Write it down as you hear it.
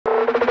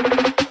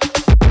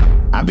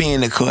I be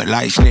in the cut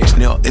like snip,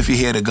 snip. If you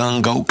hear the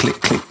gun go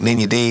click, click, then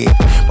you're dead.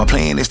 My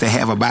plan is to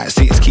have about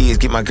 6 kids.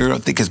 Get my girl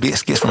thick as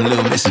biscuits from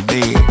Little Mrs.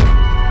 Big.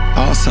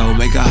 Also,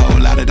 make a whole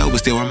lot of dough, but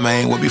still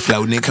remain. We'll be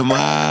floating in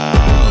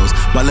Camos.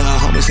 My little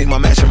homie see my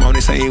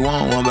matrimony, say he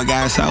want one, but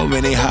got so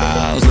many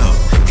hoes. Look,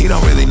 he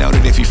don't really know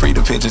that if he free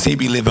the pictures, he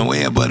be living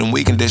well, but in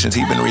weak conditions,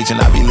 he been reaching.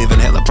 I be living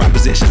hella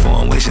propositions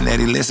for him, wishing that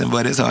he listen,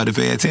 but it's hard to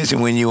pay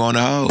attention when you on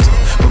the hose.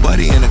 But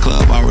buddy in the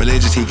club, all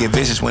religious, he get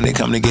vicious when it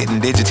come to getting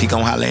digits. He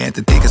gon' holler at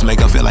the thickest,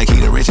 make her feel like he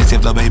the richest.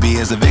 Tip the baby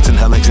is a vixen,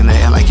 her legs in the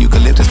air like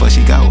eucalyptus, before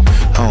she go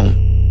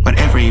home. But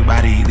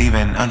everybody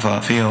leaving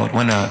unfulfilled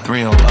when the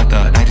thrill of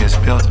the night is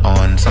built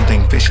on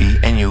something fishy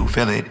and you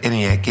feel it in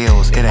your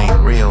gills. It ain't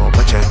real,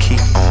 but you keep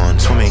on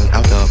swimming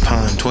out the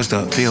pond towards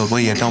the field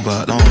where you don't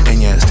belong,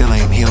 and you still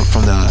ain't healed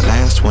from the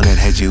last one that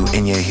had you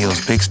in your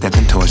heels, big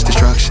stepping towards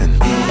destruction.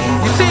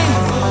 You see,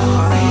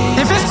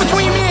 if it's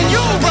between me and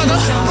you, brother,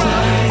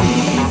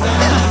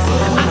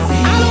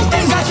 I don't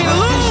think I can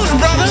lose,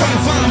 brother. Trying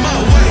to find my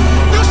way.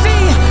 You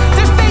see,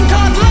 this thing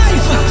called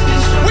life,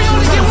 we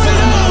only get one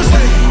of those.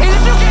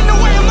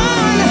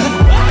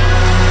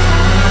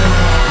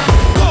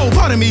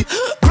 Pardon me,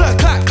 blood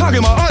clot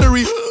clogging my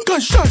artery.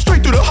 Gunshot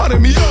straight through the heart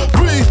of me.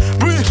 Breathe,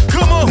 breathe,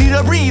 come on. Need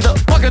a breather,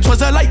 walking towards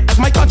the light as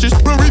my conscience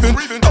bereaving.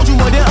 Don't you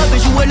more than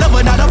others, you a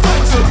lover, not a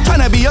fighter.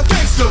 Tryna be a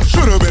gangster,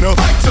 should've been a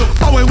fighter.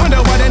 Always wonder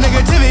why the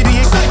negativity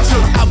excites you.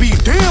 I'll be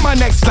damn my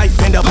next life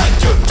end up like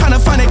you. Tryna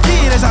find a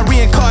kid as I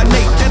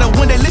reincarnate. That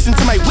one that listen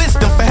to my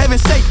wisdom, for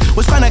heaven's sake.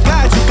 Was trying to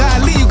guide you,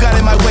 godly, you got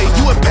in my way.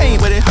 You a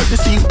pain, but it hurt to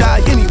see you die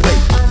anyway.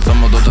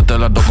 Somos dos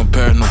telas, don't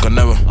compare, nunca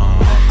never.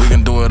 We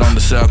can do it donde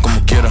sea como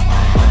quiera.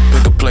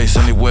 Pick a place,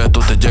 anywhere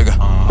tú te llegas.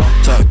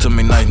 Talk to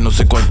me nice, no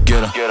sé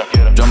cualquiera.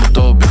 Llamo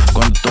Tobe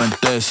cuando estoy en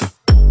Tesa.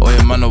 Oye,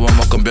 hermano,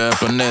 vamos a cambiar el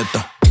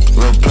planeta.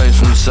 Real place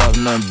from the south,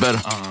 nothing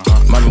better.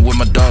 Mobbing with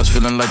my dogs,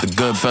 feeling like the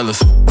good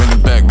fellas.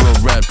 Bringing back real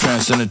rap,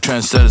 transcending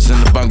trendsetters in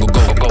the bongo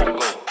go.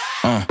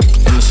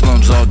 In the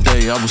slums all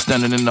day, I was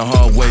standing in the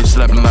hallway,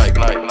 slapping like.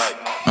 Fool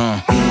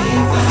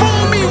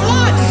me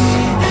once,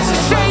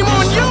 shame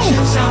on you.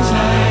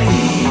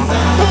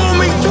 Fool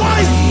me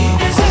twice,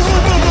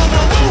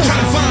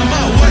 trying to find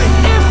my way.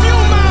 If you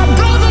my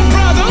brother,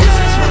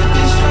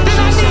 then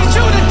I need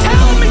you to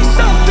tell me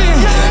something.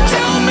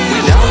 Tell me. We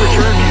now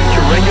return you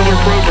to regular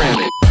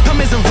programming. Come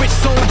as a rich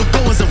soul, but go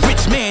as a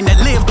rich man that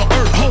lived the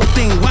earth. Whole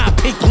thing, why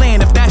pick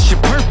land if that's your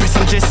purpose?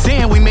 I'm just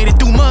saying we made it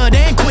through mud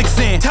and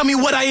quicksand. Tell me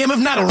what I am if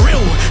not a real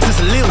one. Since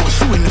a little one,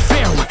 shooting the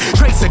fair one.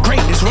 Traits of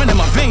greatness running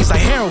my veins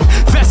like heroin.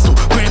 Vessel,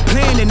 grand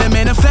plan in the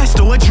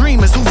manifesto. A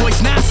dreamers who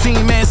voice not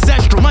seen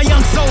ancestral. My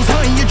young souls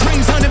hunting your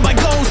dreams, hunted by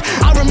goals.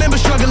 I remember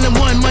struggling,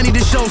 one money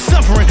to show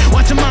suffering.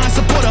 Watch your mind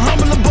support a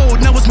humble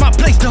abode. Now it's my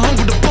place to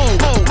humble the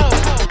bold.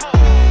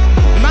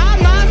 My.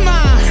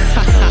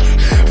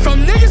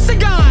 From niggas to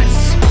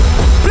gods.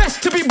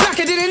 Blessed to be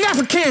blacker than an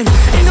African.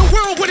 In a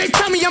world where they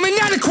tell me I'm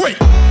inadequate.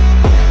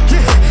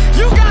 Yeah,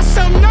 you got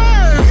some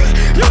nerve.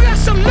 You got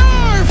some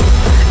nerve.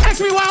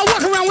 Ask me why I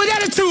walk around with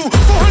attitude.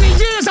 400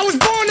 years I was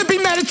born to be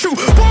mad at you.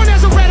 Born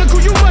as a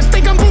radical, you must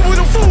think I'm boo with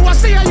a fool. I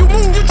see how you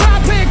move, you try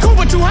playing cool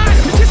but you hide.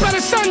 You kissed by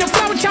the sun, the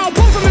flower child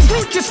pulled from his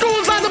root. Your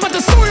school's lies about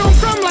the soil I'm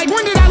from. Like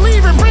when did I